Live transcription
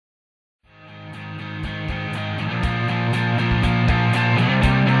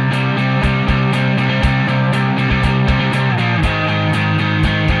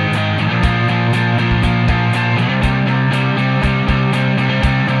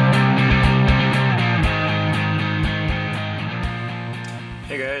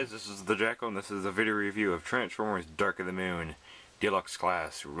is the Jackal, and this is a video review of Transformers Dark of the Moon Deluxe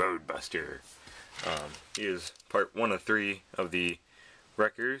Class ROADBUSTER. He is part 1 of 3 of the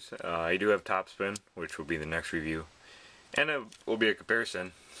Wreckers. I do have Topspin, which will be the next review, and it will be a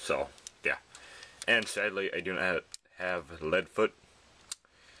comparison, so yeah. And sadly, I do not have Leadfoot.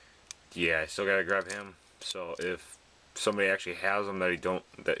 Yeah, I still gotta grab him, so if somebody actually has him that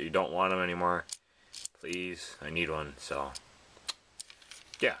you don't want him anymore, please, I need one, so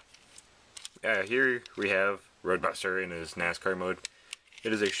yeah. Here we have ROADBUSTER in his NASCAR mode.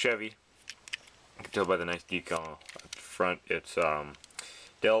 It is a Chevy. You can tell by the nice decal up front. It's Dale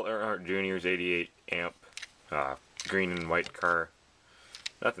Earnhardt Jr.'s 88 amp green and white car.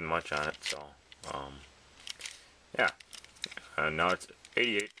 Nothing much on it, so yeah. Now it's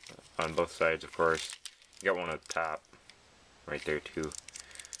 88 on both sides, of course. You got one at the top right there too.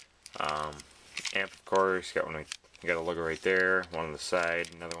 Amp, of course. You got a logo right there, one on the side,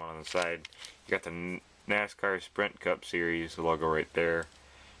 another one on the side. You got the NASCAR Sprint Cup Series logo right there.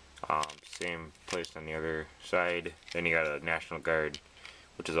 Same placed on the other side. Then you got a National Guard,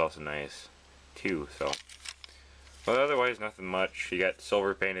 which is also nice too. So, but otherwise nothing much. You got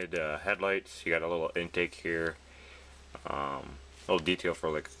silver painted headlights. You got a little intake here. Little detail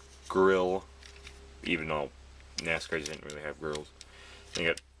for like grill, even though NASCARs didn't really have grills. And you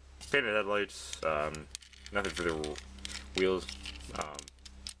got painted headlights. Nothing for the wheels.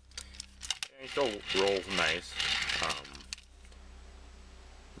 It still rolls nice.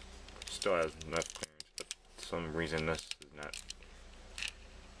 Still has enough clearance, but for some reason this is not.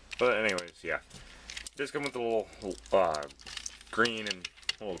 But anyways, yeah. This comes with a little green and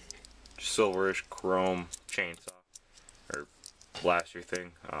little silverish chrome chainsaw or blaster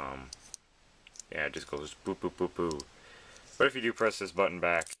thing. Yeah, it just goes boop boop boop boop. But if you do press this button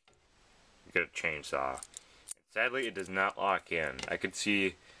back, you get a chainsaw. Sadly, it does not lock in. I could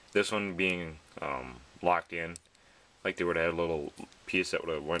see this one being locked in, like they would have had a little piece that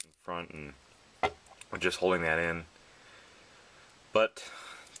would have went in front and just holding that in. But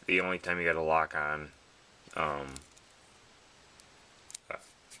the only time you got a lock on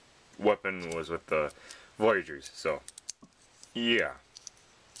weapon was with the Voyagers. So yeah,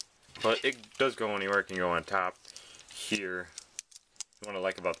 but it does go anywhere. It can go on top here. What I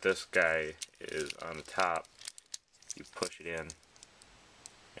like about this guy is on the top, you push it in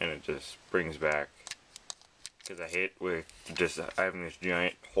and it just brings back, because I hate with just having this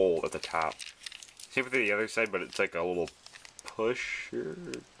giant hole at the top. Same with the other side, but it's like a little push or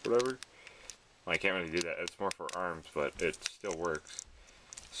whatever. Well, I can't really do that. It's more for arms, but it still works.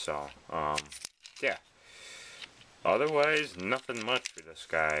 So yeah, otherwise nothing much for this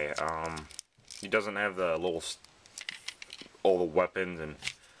guy. He doesn't have the little all the weapons and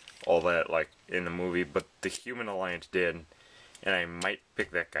all that like in the movie, but the Human Alliance did, and I might pick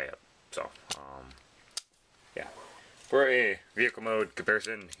that guy up. So yeah. For a vehicle mode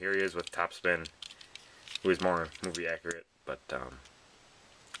comparison, here he is with Topspin, who is more movie accurate. But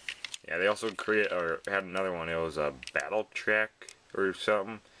yeah, they also had another one. It was a Battle Track or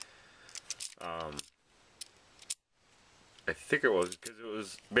something. I think it was, because it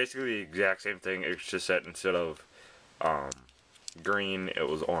was basically the exact same thing. It's just that instead of green, it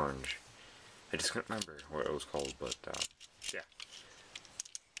was orange. I just can't remember what it was called, but yeah.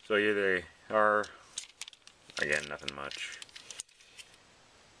 So here they are. Again, nothing much.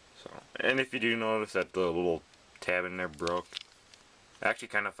 So, and if you do notice that the little tab in there broke, I actually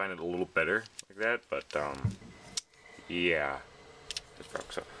kind of find it a little better like that. But yeah, it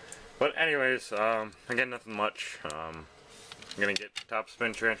broke. So, but anyways, again, nothing much. I'm gonna get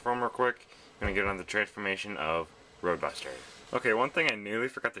Topspin transform real quick. I'm gonna get on the transformation of ROADBUSTER. Okay, one thing I nearly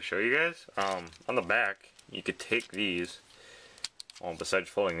forgot to show you guys, on the back, you could take these, well, besides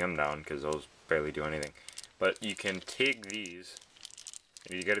folding them down, because those barely do anything, but you can take these,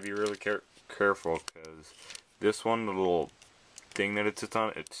 and you gotta be really careful, because this one, the little thing that it sits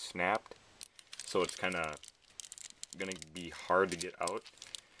on, it's snapped, so it's kind of gonna be hard to get out,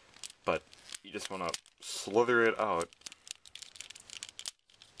 but you just want to slither it out.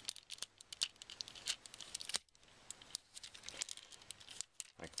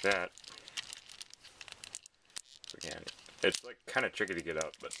 Like that. Again, it's like kind of tricky to get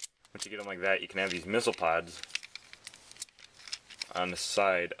out, but once you get them like that, you can have these missile pods on the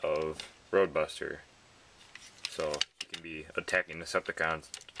side of ROADBUSTER, so you can be attacking Decepticons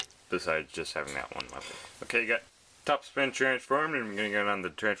besides just having that one weapon. Okay, you got Topspin transformed, and I'm going to get on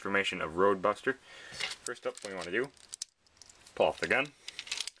the transformation of ROADBUSTER. First up, what you want to do, pull off the gun.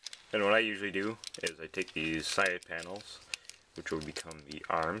 And what I usually do is I take these side panels, which will become the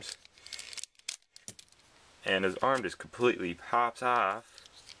arms, and his arm just completely pops off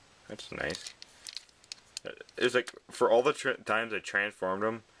That's nice. It's like, for all the times I transformed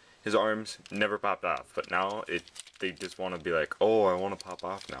him, his arms never popped off. But now, they just want to be like, oh, I want to pop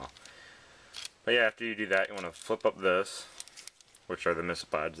off now. But yeah, after you do that, you want to flip up this, which are the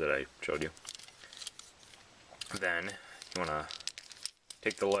misopods that I showed you. Then, you want to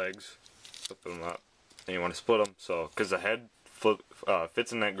take the legs, flip them up, and you want to split them, so, because the head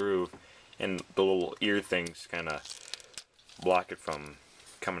fits in that groove, and the little ear things kind of block it from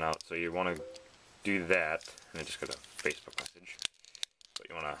coming out, so you want to do that. And I just got a Facebook message. But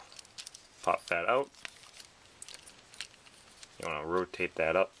you want to pop that out, you want to rotate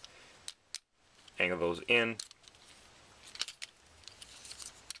that up, angle those in,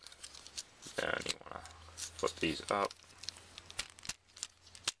 then you want to flip these up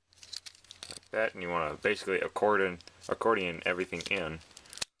like that, and you want to basically accordion everything in.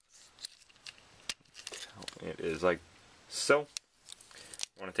 It is like so.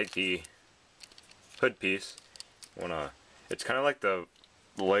 You want to take the hood piece. It's kind of like the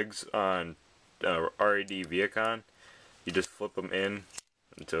legs on RAD Viacon. You just flip them in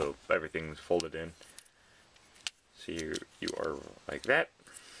until everything's folded in. So you are like that.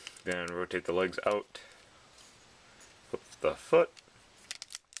 Then rotate the legs out. Flip the foot.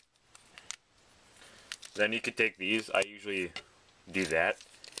 Then you could take these. I usually do that.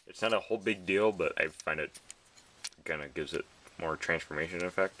 It's not a whole big deal, but I find it kind of gives it more transformation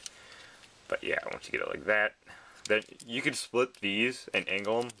effect. But yeah, once you get it like that, then you can split these and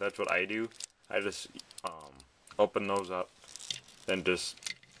angle them. That's what I do. I just open those up, then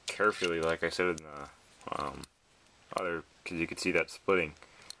just carefully, like I said in the other, because you can see that splitting.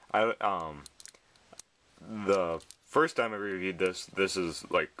 The first time I reviewed this is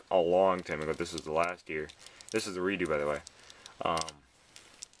like a long time ago. This is the last year. This is the redo, by the way.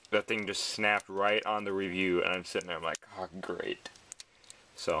 That thing just snapped right on the review, and I'm sitting there, I'm like, oh, great.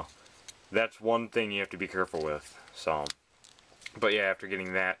 So that's one thing you have to be careful with. So, but yeah, after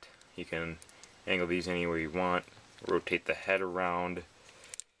getting that, you can angle these anywhere you want, rotate the head around.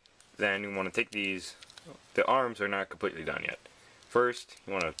 Then you want to take these. The arms are not completely done yet. First,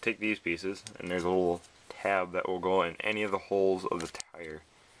 you want to take these pieces, and there's a little tab that will go in any of the holes of the tire.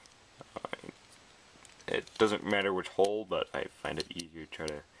 It doesn't matter which hole, but I find it easier to try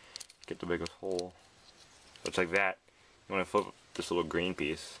to get the biggest hole. So it's like that. You want to flip this little green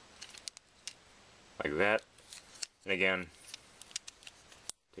piece like that, and again,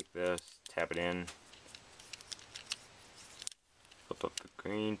 take this, tap it in, flip up the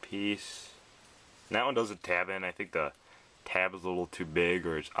green piece. And that one doesn't tab in. I think the tab is a little too big,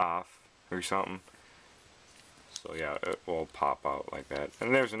 or it's off or something. So yeah, it will pop out like that.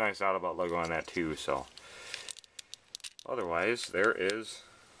 And there's a nice Autobot logo on that too. So otherwise, there is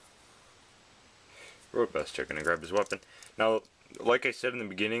ROADBUSTER. Gonna grab his weapon now. Like I said in the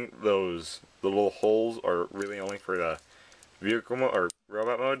beginning, the little holes are really only for the vehicle mode or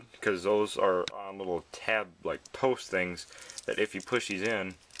robot mode, because those are on little tab like post things that if you push these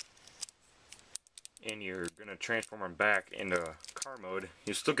in and you're gonna transform them back into car mode,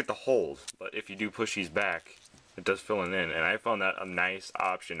 you still get the holes, but if you do push these back, it does fill in. And I found that a nice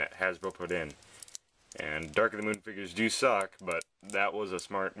option that Hasbro put in. And Dark of the Moon figures do suck, but that was a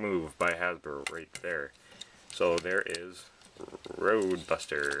smart move by Hasbro right there. So there is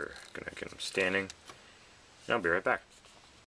ROADBUSTER. Gonna get him standing. And I'll be right back.